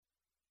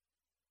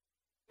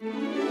Who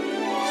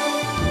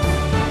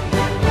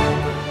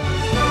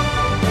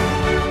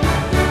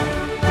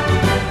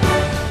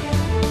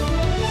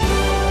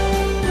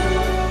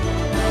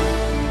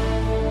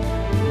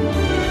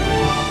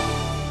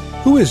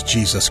is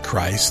Jesus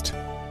Christ?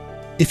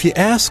 If you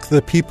ask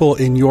the people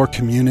in your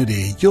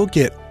community, you'll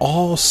get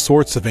all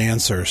sorts of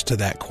answers to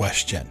that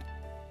question.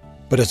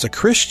 But as a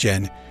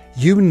Christian,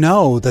 you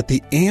know that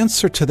the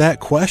answer to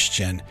that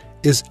question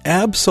is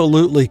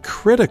absolutely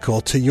critical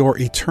to your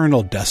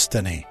eternal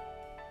destiny.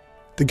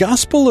 The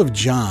Gospel of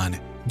John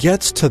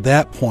gets to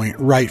that point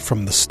right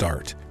from the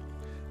start.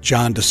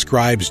 John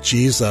describes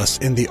Jesus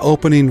in the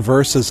opening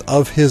verses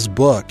of his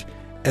book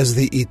as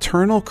the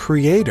eternal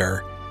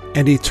Creator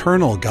and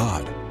eternal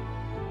God.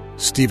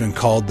 Stephen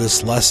called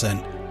this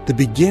lesson the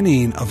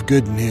beginning of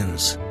good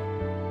news.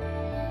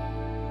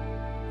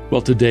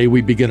 Well, today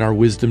we begin our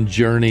wisdom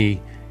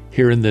journey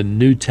here in the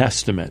New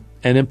Testament,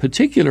 and in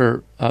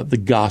particular, the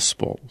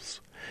Gospels.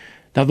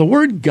 Now, the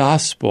word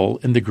gospel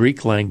in the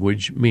Greek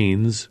language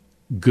means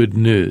good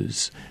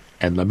news.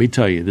 And let me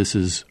tell you, this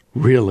is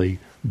really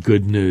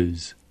good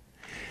news.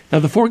 Now,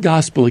 the four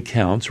gospel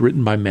accounts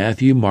written by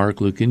Matthew,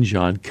 Mark, Luke, and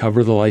John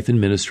cover the life and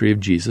ministry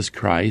of Jesus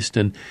Christ,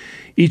 and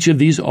each of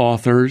these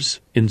authors,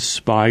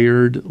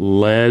 inspired,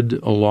 led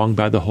along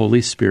by the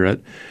Holy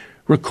Spirit,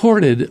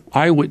 recorded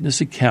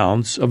eyewitness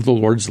accounts of the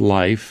Lord's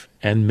life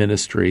and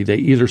ministry. They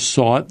either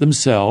saw it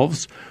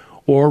themselves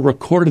or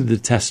recorded the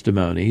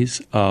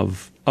testimonies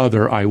of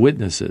other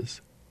eyewitnesses.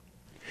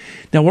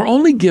 Now, we're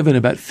only given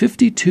about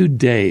 52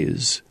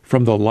 days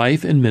from the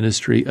life and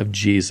ministry of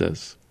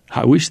Jesus.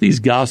 I wish these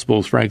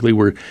Gospels, frankly,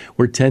 were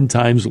 10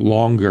 times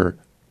longer.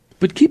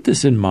 But keep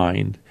this in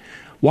mind.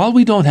 While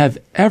we don't have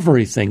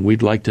everything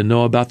we'd like to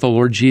know about the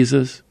Lord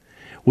Jesus,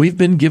 we've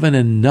been given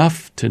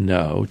enough to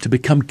know to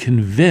become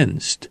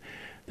convinced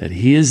that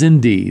He is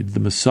indeed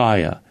the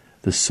Messiah,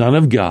 the Son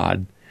of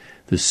God,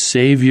 the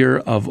Savior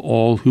of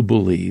all who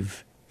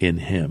believe in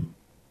Him.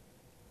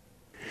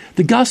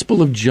 The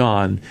Gospel of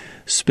John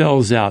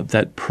spells out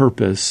that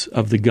purpose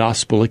of the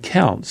Gospel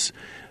accounts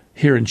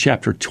here in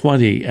chapter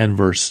 20 and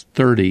verse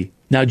 30.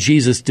 Now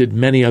Jesus did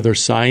many other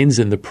signs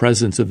in the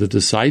presence of the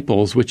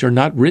disciples, which are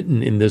not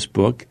written in this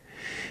book,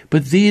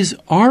 but these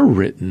are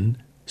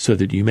written so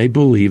that you may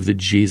believe that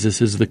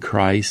Jesus is the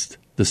Christ,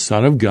 the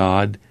Son of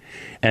God,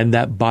 and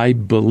that by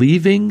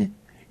believing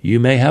you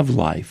may have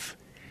life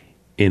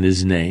in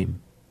His name.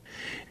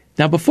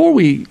 Now, before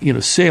we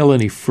sail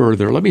any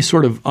further, let me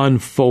sort of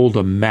unfold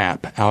a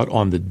map out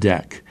on the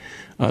deck,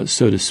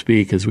 so to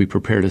speak, as we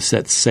prepare to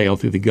set sail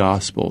through the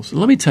Gospels.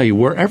 Let me tell you,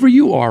 wherever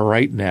you are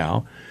right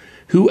now,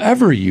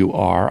 whoever you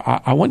are,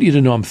 I want you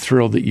to know I'm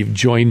thrilled that you've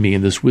joined me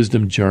in this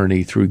wisdom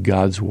journey through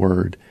God's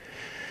Word.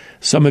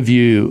 Some of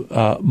you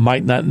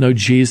might not know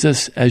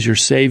Jesus as your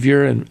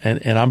Savior, and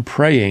I'm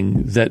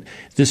praying that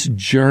this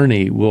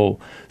journey will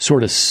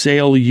sort of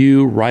sail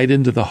you right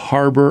into the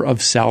harbor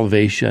of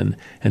salvation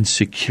and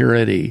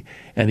security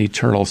and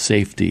eternal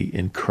safety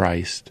in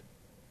Christ.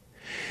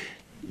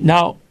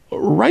 Now,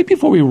 right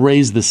before we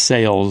raise the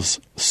sails,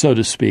 so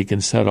to speak,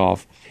 and set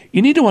off,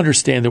 you need to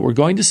understand that we're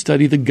going to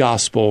study the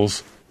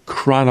Gospels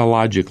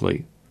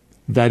chronologically.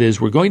 That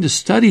is, we're going to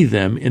study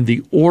them in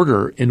the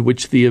order in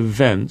which the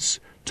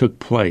events took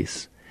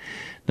place.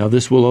 Now,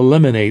 this will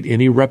eliminate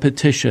any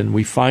repetition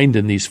we find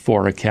in these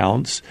four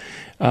accounts,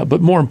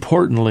 but more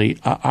importantly,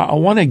 I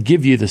want to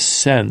give you the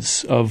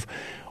sense of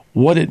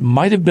what it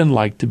might have been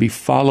like to be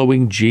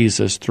following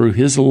Jesus through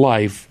His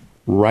life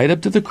right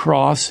up to the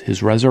cross,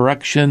 His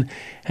resurrection,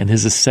 and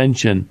His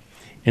ascension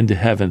into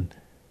heaven.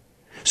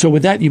 So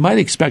with that, you might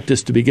expect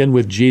us to begin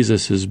with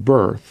Jesus'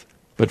 birth,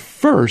 but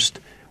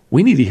first,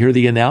 we need to hear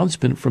the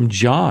announcement from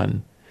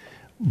John.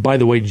 By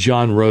the way,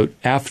 John wrote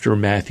after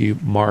Matthew,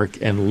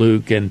 Mark, and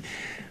Luke, and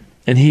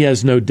he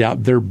has no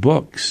doubt their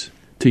books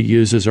to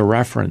use as a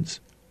reference.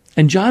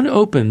 And John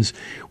opens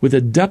with a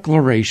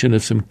declaration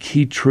of some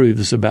key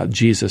truths about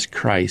Jesus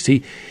Christ.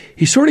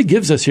 He sort of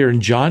gives us here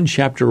in John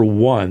chapter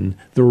 1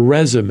 the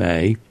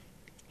resume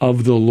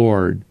of the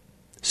Lord.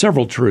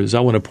 Several truths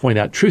I want to point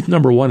out. Truth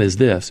number 1 is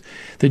this,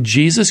 that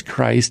Jesus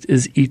Christ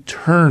is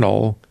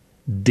eternal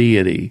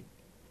deity.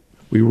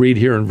 We read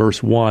here in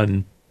verse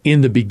 1,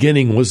 "In the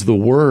beginning was the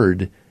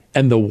Word,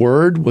 and the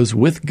Word was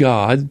with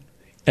God,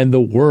 and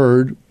the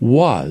Word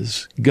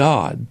was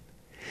God.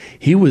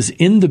 He was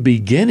in the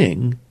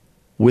beginning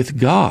with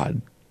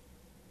God."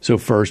 So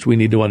first, we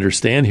need to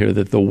understand here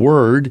that the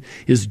Word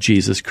is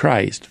Jesus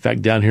Christ. In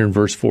fact, down here in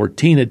verse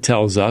 14, it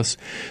tells us,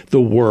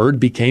 "The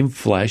Word became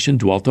flesh and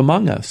dwelt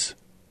among us."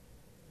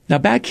 Now,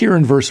 back here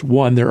in verse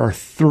 1, there are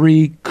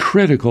 3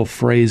 critical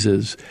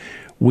phrases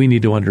we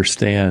need to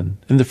understand.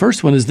 And the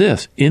first one is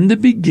this, "In the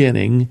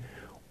beginning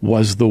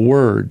was the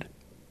Word."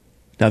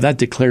 Now, that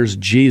declares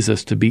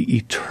Jesus to be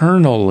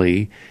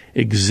eternally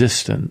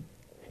existent.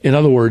 In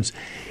other words,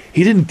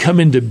 He didn't come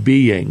into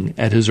being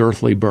at His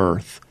earthly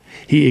birth.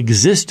 He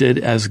existed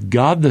as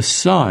God the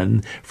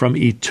Son from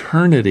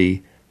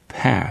eternity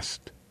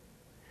past.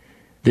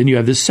 Then you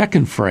have the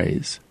second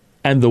phrase,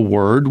 and the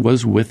Word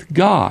was with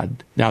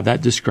God. Now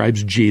that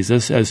describes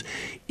Jesus as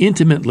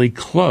intimately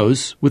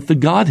close with the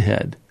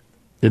Godhead.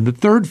 Then the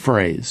third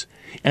phrase,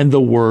 and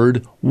the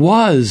Word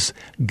was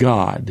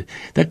God.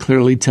 That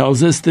clearly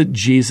tells us that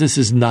Jesus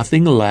is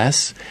nothing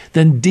less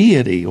than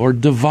deity or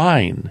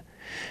divine.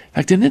 In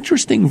fact, an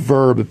interesting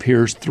verb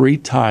appears 3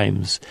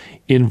 times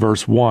in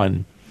verse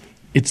 1.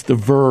 It's the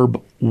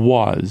verb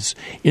was.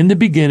 In the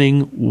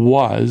beginning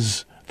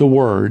was the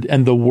Word,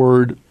 and the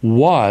Word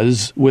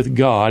was with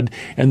God,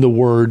 and the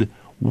Word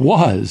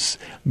was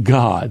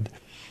God.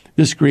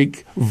 This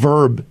Greek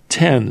verb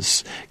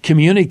tense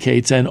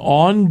communicates an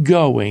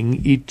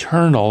ongoing,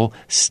 eternal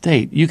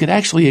state. You could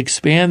actually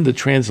expand the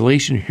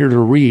translation here to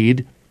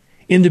read,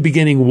 in the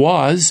beginning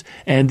was,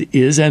 and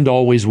is, and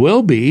always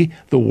will be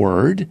the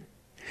Word,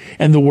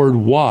 and the Word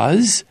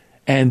was,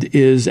 and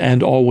is,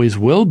 and always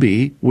will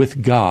be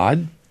with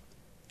God,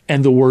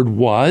 and the Word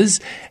was,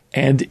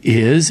 and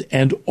is,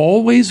 and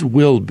always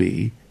will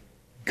be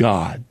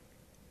God.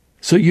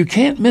 So you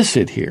can't miss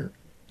it here.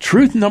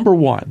 Truth number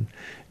 1,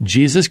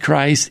 Jesus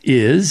Christ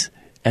is,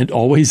 and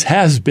always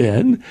has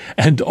been,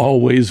 and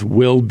always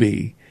will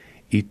be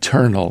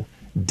eternal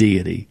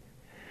deity.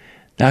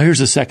 Now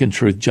here's a second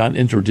truth John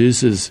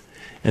introduces,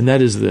 and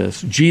that is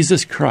this.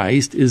 Jesus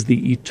Christ is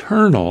the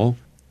eternal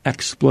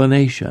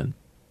explanation.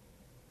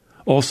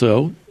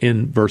 Also,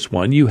 in verse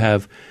 1, you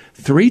have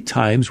 3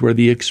 times where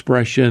the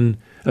expression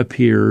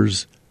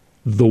appears,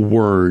 the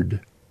Word.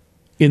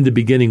 In the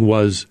beginning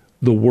was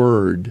the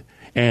Word,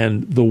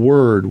 and the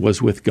Word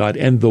was with God,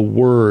 and the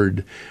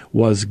Word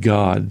was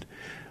God.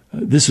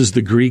 This is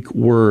the Greek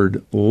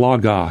word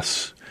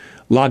logos.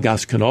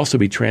 Logos can also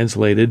be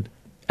translated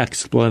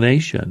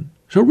explanation.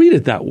 So read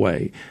it that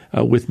way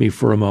with me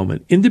for a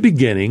moment. In the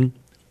beginning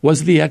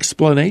was the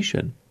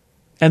explanation,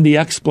 and the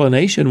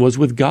explanation was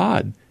with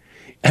God,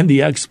 and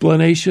the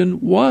explanation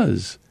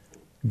was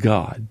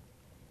God.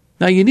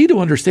 Now, you need to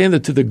understand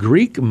that to the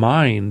Greek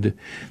mind,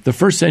 the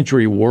first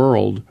century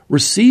world,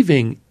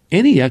 receiving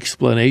any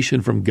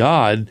explanation from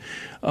God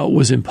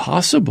was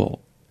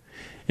impossible.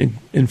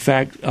 In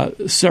fact,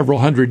 several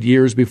hundred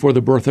years before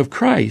the birth of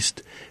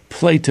Christ,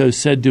 Plato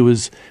said to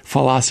his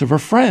philosopher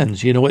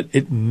friends,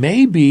 it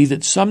may be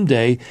that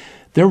someday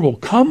there will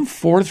come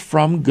forth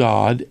from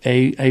God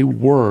a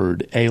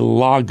word, a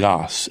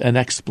logos, an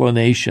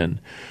explanation.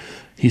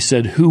 He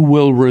said, who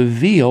will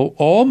reveal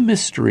all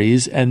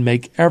mysteries and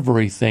make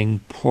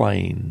everything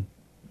plain.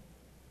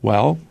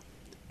 Well,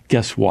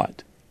 guess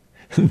what?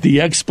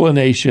 The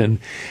explanation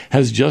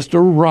has just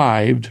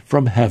arrived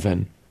from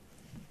heaven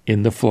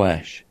in the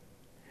flesh.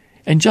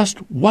 And just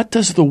what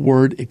does the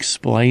Word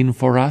explain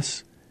for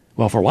us?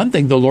 Well, for one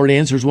thing, the Lord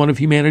answers one of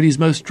humanity's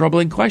most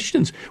troubling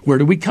questions. Where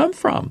do we come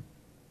from?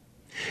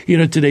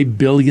 Today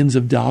billions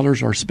of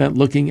dollars are spent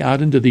looking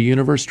out into the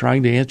universe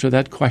trying to answer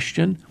that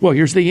question. Well,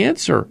 here's the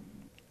answer.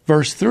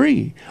 Verse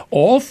 3,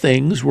 all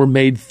things were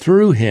made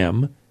through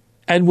him,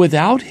 and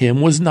without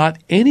him was not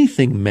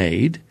anything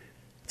made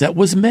that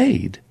was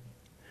made.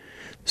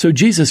 So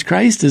Jesus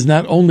Christ is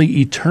not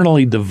only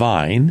eternally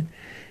divine,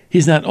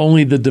 he's not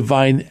only the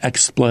divine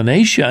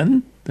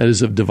explanation, that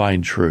is of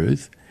divine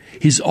truth,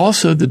 he's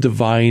also the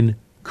divine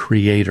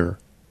creator.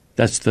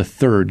 That's the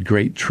third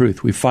great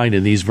truth we find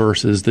in these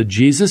verses, that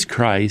Jesus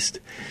Christ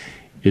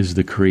is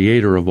the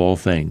creator of all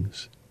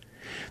things.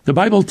 The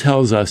Bible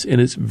tells us in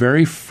its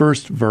very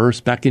first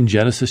verse, back in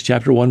Genesis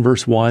chapter 1,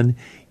 verse 1,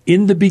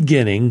 in the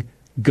beginning,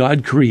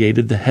 God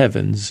created the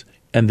heavens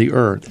and the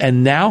earth.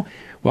 And now,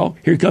 well,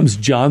 here comes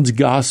John's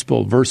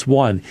Gospel, verse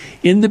 1.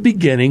 In the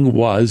beginning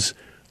was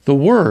the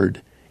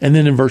Word. And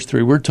then in verse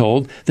 3, we're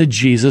told that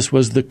Jesus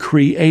was the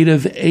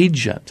creative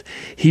agent.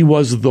 He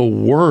was the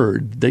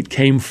Word that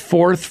came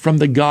forth from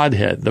the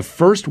Godhead. The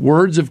first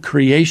words of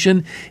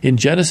creation in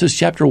Genesis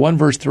chapter 1,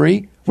 verse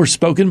 3 were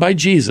spoken by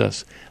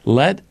Jesus.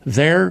 Let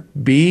there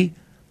be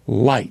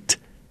light.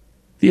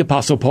 The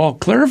Apostle Paul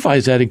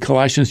clarifies that in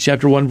Colossians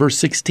chapter 1, verse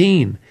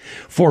 16.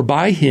 For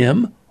by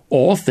him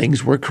all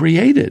things were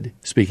created,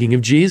 speaking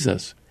of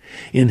Jesus,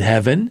 in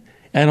heaven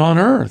and on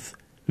earth,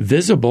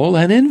 visible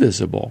and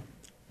invisible,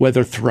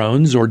 whether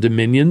thrones or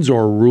dominions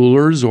or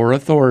rulers or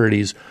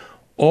authorities,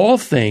 all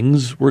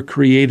things were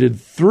created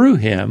through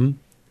him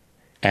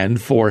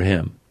and for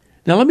him.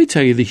 Now, let me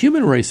tell you, the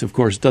human race, of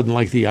course, doesn't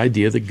like the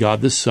idea that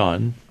God the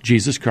Son,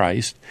 Jesus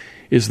Christ,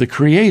 is the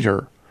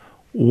creator.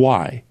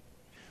 Why?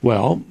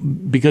 Well,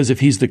 because if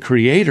he's the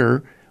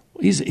creator,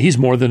 he's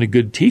more than a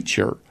good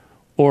teacher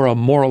or a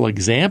moral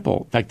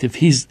example. In fact, if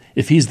he's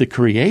the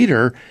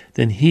creator,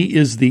 then he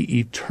is the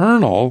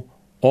eternal,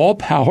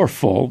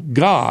 all-powerful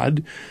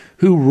God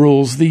who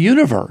rules the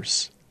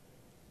universe.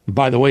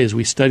 By the way, as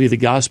we study the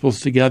Gospels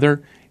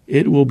together,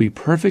 it will be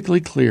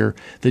perfectly clear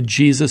that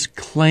Jesus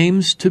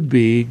claims to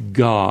be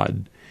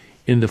God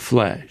in the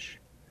flesh.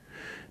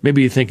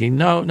 Maybe you're thinking,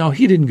 no,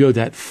 he didn't go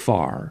that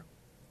far.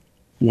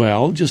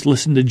 Well, just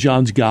listen to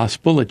John's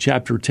Gospel at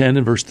chapter 10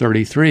 and verse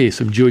 33.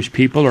 Some Jewish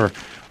people are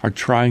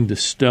trying to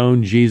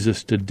stone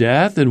Jesus to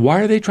death. And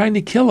why are they trying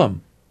to kill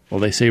him? Well,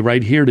 they say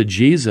right here to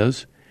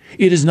Jesus,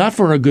 it is not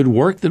for a good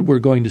work that we're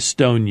going to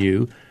stone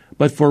you,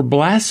 but for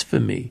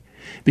blasphemy,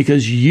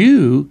 because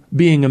you,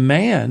 being a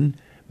man,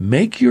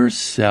 make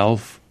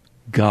yourself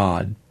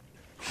God.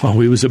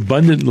 Well, he was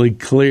abundantly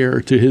clear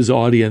to his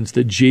audience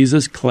that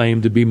Jesus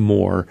claimed to be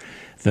more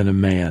than a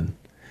man.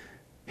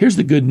 Here's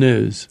the good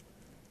news.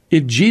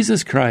 If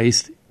Jesus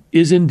Christ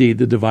is indeed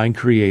the divine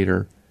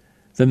creator,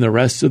 then the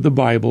rest of the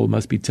Bible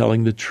must be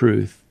telling the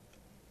truth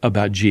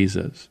about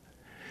Jesus,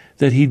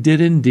 that he did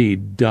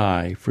indeed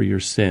die for your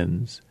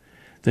sins,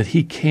 that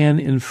he can,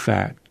 in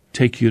fact,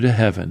 take you to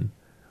heaven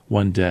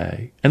one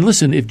day. And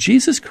listen, if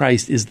Jesus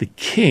Christ is the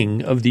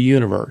king of the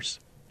universe,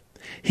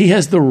 he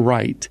has the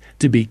right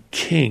to be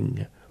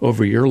king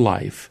over your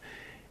life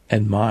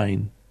and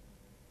mine.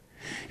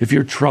 If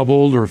you're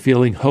troubled or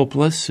feeling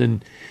hopeless,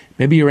 and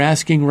maybe you're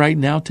asking right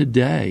now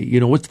today,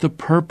 what's the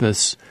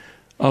purpose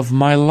of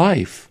my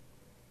life?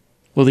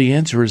 Well, the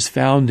answer is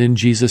found in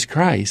Jesus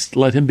Christ.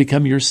 Let him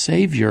become your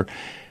Savior.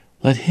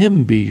 Let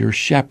him be your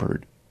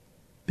shepherd.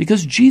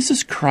 Because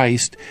Jesus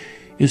Christ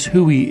is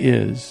who he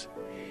is.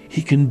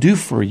 He can do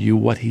for you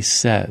what he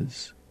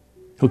says.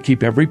 He'll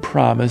keep every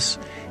promise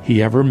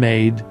he ever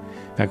made.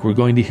 In fact, we're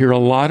going to hear a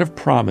lot of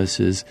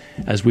promises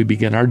as we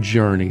begin our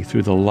journey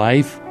through the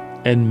life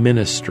and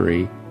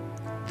ministry,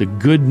 the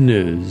good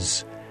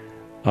news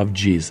of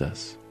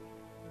Jesus.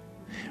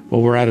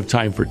 Well, we're out of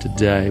time for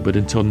today, but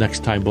until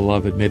next time,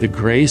 beloved, may the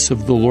grace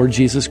of the Lord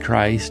Jesus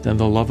Christ and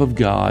the love of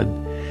God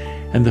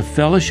and the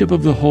fellowship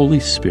of the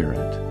Holy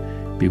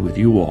Spirit be with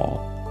you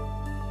all.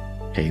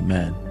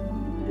 Amen.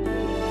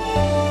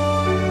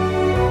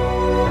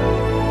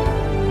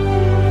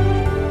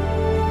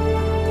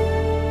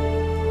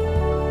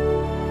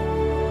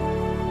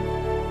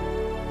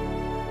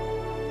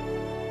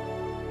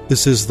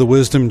 This is the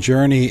Wisdom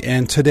Journey,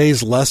 and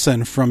today's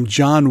lesson from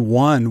John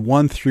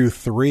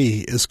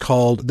 1:1-3 is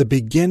called The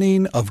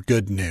Beginning of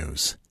Good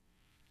News.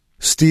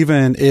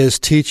 Stephen is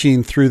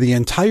teaching through the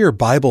entire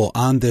Bible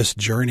on this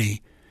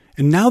journey,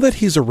 and now that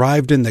he's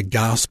arrived in the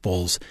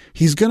Gospels,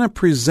 he's going to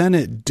present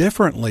it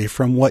differently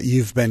from what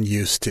you've been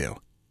used to.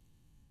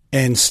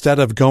 Instead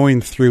of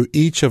going through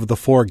each of the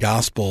 4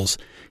 Gospels,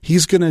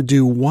 he's going to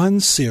do one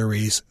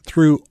series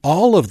through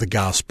all of the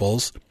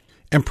Gospels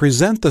and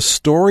present the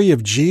story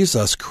of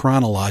Jesus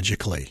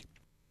chronologically.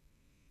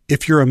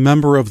 If you're a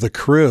member of the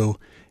crew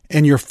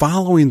and you're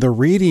following the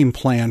reading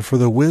plan for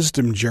the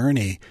Wisdom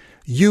Journey,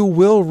 you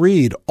will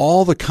read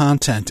all the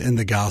content in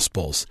the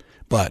Gospels,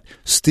 but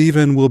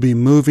Stephen will be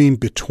moving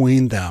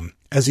between them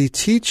as he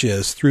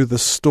teaches through the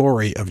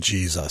story of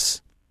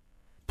Jesus.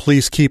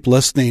 Please keep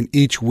listening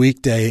each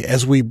weekday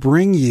as we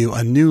bring you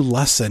a new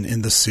lesson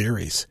in the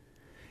series.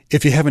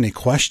 If you have any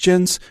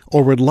questions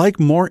or would like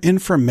more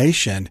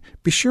information,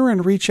 be sure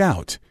and reach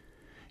out.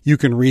 You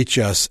can reach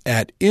us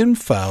at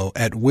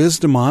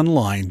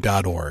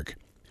info@wisdomonline.org.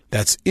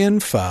 That's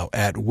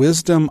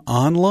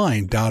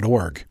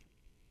info@wisdomonline.org.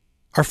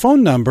 Our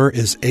phone number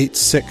is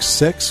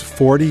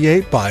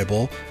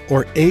 866-48-BIBLE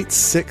or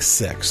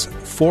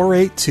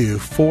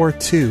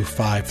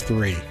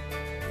 866-482-4253.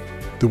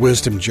 The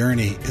Wisdom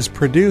Journey is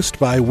produced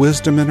by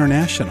Wisdom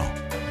International.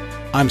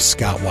 I'm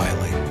Scott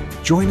Wiley.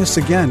 Join us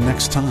again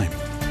next time.